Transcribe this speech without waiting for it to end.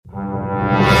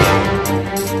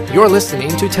You're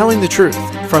listening to Telling the Truth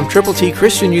from Triple T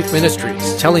Christian Youth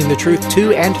Ministries, telling the truth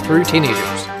to and through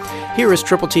teenagers. Here is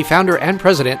Triple T founder and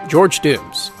president, George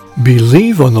Dooms.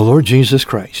 Believe on the Lord Jesus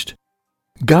Christ.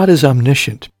 God is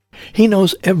omniscient. He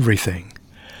knows everything.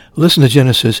 Listen to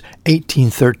Genesis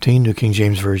 18:13, New King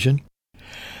James Version.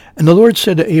 And the Lord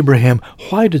said to Abraham,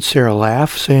 Why did Sarah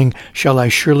laugh, saying, Shall I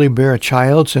surely bear a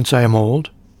child since I am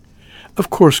old? Of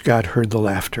course God heard the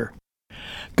laughter.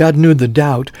 God knew the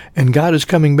doubt, and God is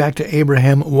coming back to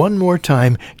Abraham one more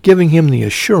time, giving him the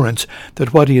assurance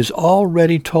that what he has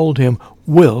already told him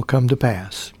will come to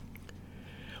pass.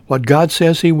 What God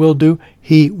says he will do,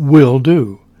 he will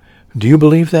do. Do you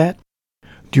believe that?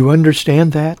 Do you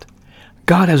understand that?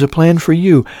 God has a plan for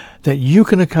you that you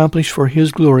can accomplish for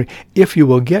his glory if you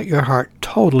will get your heart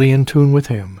totally in tune with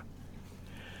him.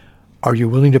 Are you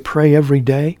willing to pray every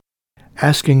day,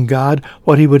 asking God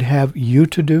what he would have you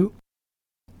to do?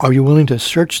 Are you willing to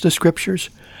search the Scriptures,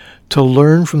 to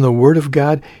learn from the Word of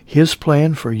God his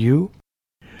plan for you?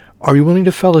 Are you willing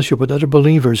to fellowship with other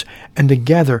believers, and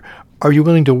together, are you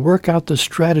willing to work out the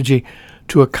strategy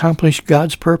to accomplish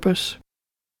God's purpose?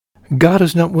 God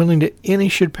is not willing that any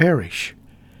should perish,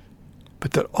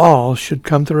 but that all should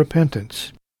come to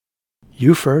repentance.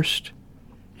 You first,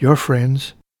 your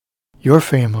friends, your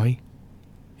family,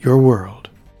 your world.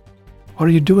 What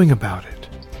are you doing about it?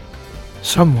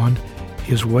 Someone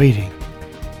is waiting.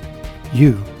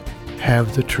 You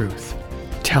have the truth.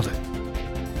 Tell it.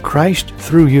 Christ,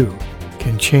 through you,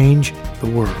 can change the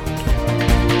world.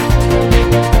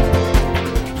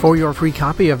 For your free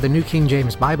copy of the New King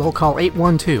James Bible, call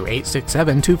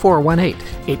 812-867-2418,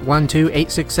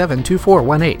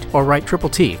 812-867-2418, or write Triple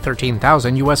T,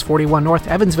 13,000 U.S. 41 North,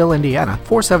 Evansville, Indiana,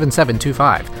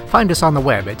 47725. Find us on the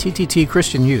web at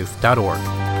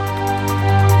tttchristianyouth.org.